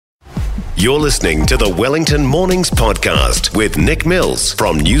You're listening to the Wellington Mornings Podcast with Nick Mills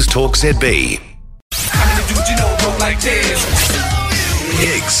from News Talk ZB.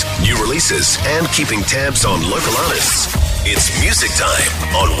 Gigs, new releases, and keeping tabs on local artists. It's music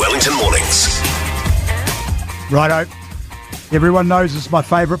time on Wellington Mornings. Righto. Everyone knows it's my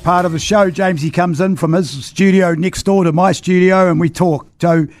favourite part of the show. Jamesy comes in from his studio next door to my studio and we talk.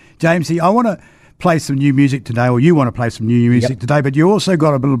 So, Jamesy, I want to play some new music today, or you want to play some new music today, but you also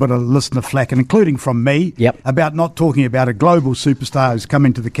got a little bit of listener flack, and including from me, about not talking about a global superstar who's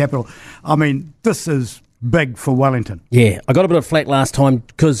coming to the capital. I mean, this is big for Wellington. Yeah, I got a bit of flack last time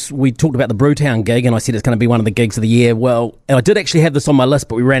because we talked about the Brewtown gig and I said it's going to be one of the gigs of the year. Well, I did actually have this on my list,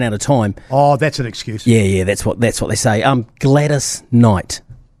 but we ran out of time. Oh, that's an excuse. Yeah, that's what they say. Gladys Knight,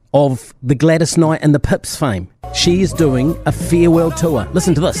 of the Gladys Knight and the Pips fame. She is doing a farewell tour.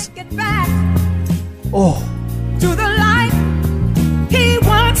 Listen to this. Oh. To the life he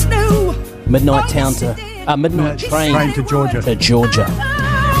once knew. Midnight Train to Georgia.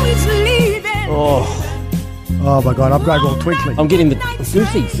 Oh my God, I'm going all twinkly. I'm getting the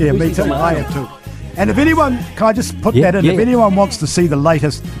goosies. Yeah, me too. I am too. And if anyone, can I just put that in? If anyone wants to see the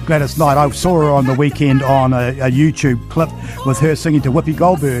latest Gladys Knight, I saw her on the weekend on a YouTube clip with her singing to Whoopi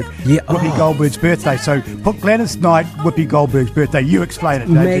Goldberg. Whoopi Goldberg's birthday. So put Gladys Knight, Whoopi Goldberg's birthday. You explain it,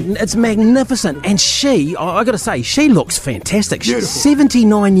 David. It's magnificent. And she, I got to say, she looks fantastic. Beautiful. She's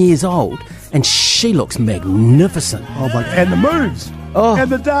 79 years old and she looks magnificent. Oh my, and the moves. Oh.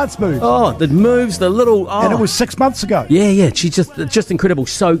 And the dance moves. Oh, the moves, the little... Oh. And it was 6 months ago. Yeah, she's just incredible.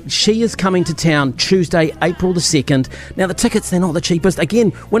 So she is coming to town Tuesday, April the 2nd. Now, the tickets, they're not the cheapest.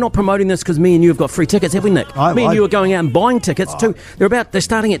 Again, we're not promoting this because me and you have got free tickets, have we, Nick? Me and you are going out and buying tickets too. They're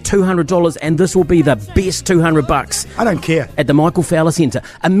starting at $200, and this will be the best $200. I don't care. At the Michael Fowler Centre.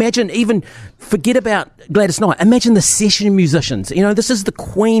 Imagine forget about Gladys Knight. Imagine the session musicians. You know, this is the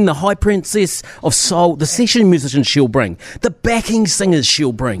queen, the high princess of soul. The session musicians she'll bring. The backing singers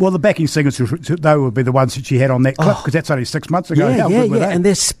she'll bring. Well, the backing singers, they will be the ones that she had on that clip, because that's only 6 months ago. Yeah, and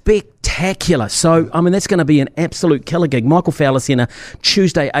they're spectacular. So, I mean, that's going to be an absolute killer gig. Michael Fowler Centre,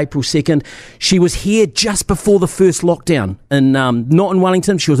 Tuesday, April 2nd. She was here just before the first lockdown, not in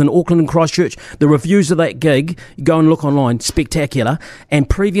Wellington. She was in Auckland and Christchurch. The reviews of that gig, go and look online, spectacular. And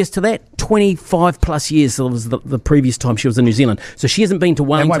previous to that, 25 plus years, that was the previous time she was in New Zealand. So she hasn't been to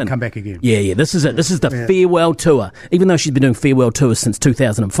Wellington. And won't come back again. Yeah, this is it. This is the farewell tour. Even though she's been doing farewell tours since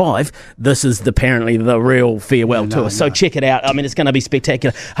 2005, this is apparently the real farewell tour. So check it out. I mean, it's going to be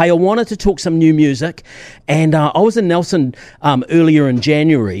spectacular. Hey, I wanted to talk some new music, and I was in Nelson earlier in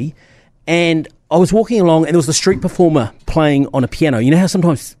January, and I was walking along, and there was a street performer playing on a piano. You know how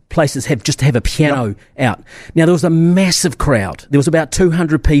sometimes places have a piano out? Now, there was a massive crowd. There was about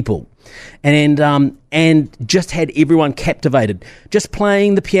 200 people, and just had everyone captivated, just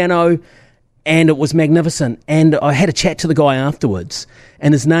playing the piano. And it was magnificent. And I had a chat to the guy afterwards,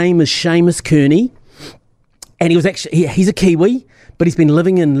 and his name is Seamus Kearney, and he was he's a Kiwi, but he's been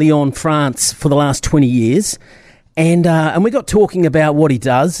living in Lyon, France for the last 20 years. And we got talking about what he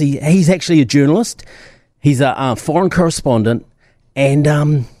does. He's actually a journalist. He's a foreign correspondent,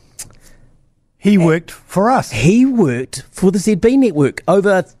 and he worked for us. He worked for the ZB network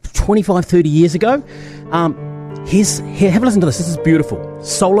over 25, 30 years ago. Here, have a listen to this. This is beautiful.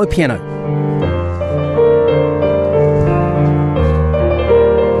 Solo piano.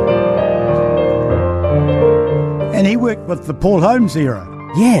 And he worked with the Paul Holmes era.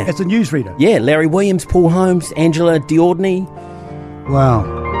 Yeah. As a newsreader. Yeah, Larry Williams, Paul Holmes, Angela Diordney. Wow.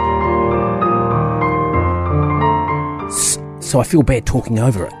 So I feel bad talking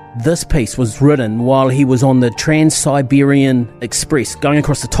over it. This piece was written while he was on the Trans-Siberian Express, going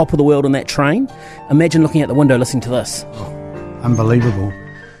across the top of the world on that train. Imagine looking out the window listening to this. Oh, unbelievable.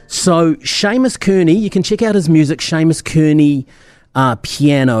 So Seamus Kearney, you can check out his music,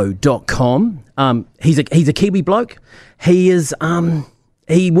 SeamusKearneypiano.com. He's a Kiwi bloke. He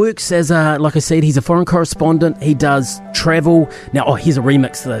works as like I said, he's a foreign correspondent. He does travel. Now, here's a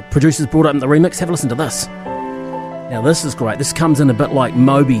remix. The producers brought up the remix. Have a listen to this. Now, this is great. This comes in a bit like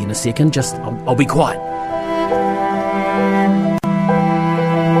Moby in a second. Just, I'll be quiet.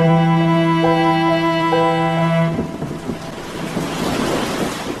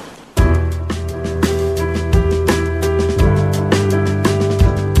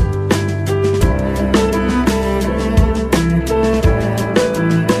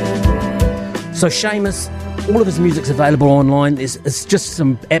 So Seamus all of his music's available online. It's just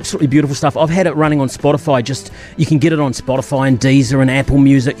some absolutely beautiful stuff. I've had it running on Spotify. You can get it on Spotify and Deezer and Apple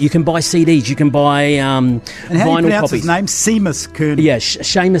Music. You can buy CDs. You can buy and how vinyl do you pronounce copies. His name? Seamus Kearney. Yeah,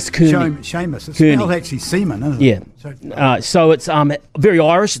 Seamus Kearney. Seamus. It's Kearney. spelled actually Seaman, isn't it? Yeah. So it's very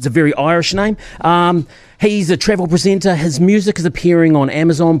Irish. It's a very Irish name. He's a travel presenter. His music is appearing on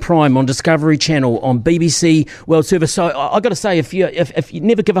Amazon Prime, on Discovery Channel, on BBC World Service. So I got to say, if you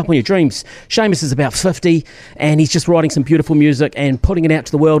never give up on your dreams, Seamus is about 50 and he's just writing some beautiful music and putting it out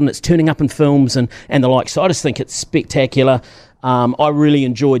to the world, and it's turning up in films and the like. So I just think it's spectacular. I really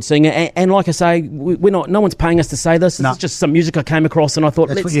enjoyed seeing it, and like I say, no one's paying us to say this. It's just some music I came across, and I thought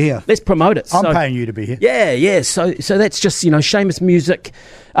let's promote it. I'm paying you to be here. Yeah. So that's just Seamus music,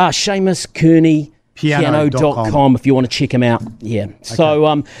 Seamus Kearney. Piano.com if you want to check him out. Yeah. Okay. So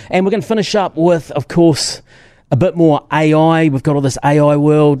and we're going to finish up with, of course, a bit more AI. We've got all this AI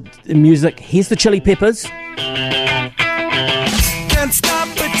world in music. Here's the Chili Peppers.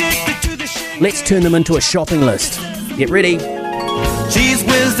 Let's turn them into a shopping list. Get ready. Cheese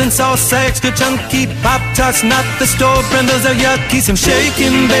whiz and sauce, extra chunky, Pop-Tarts, not the store brand, those are yucky. Some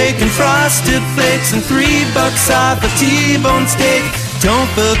shaking bacon, frosted flakes, and $3 off a T-bone steak. Don't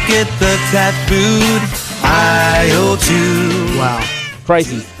forget the cat food, IO2. Wow.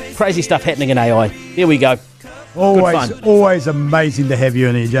 Crazy stuff happening in AI. Here we go. Always amazing to have you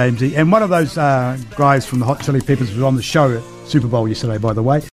in here, Jamesy. And one of those guys from the Hot Chili Peppers was on the show at Super Bowl yesterday, by the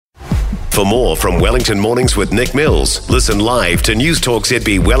way. For more from Wellington Mornings with Nick Mills, listen live to News Talk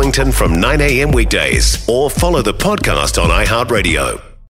ZB Wellington from 9 a.m. weekdays or follow the podcast on iHeartRadio.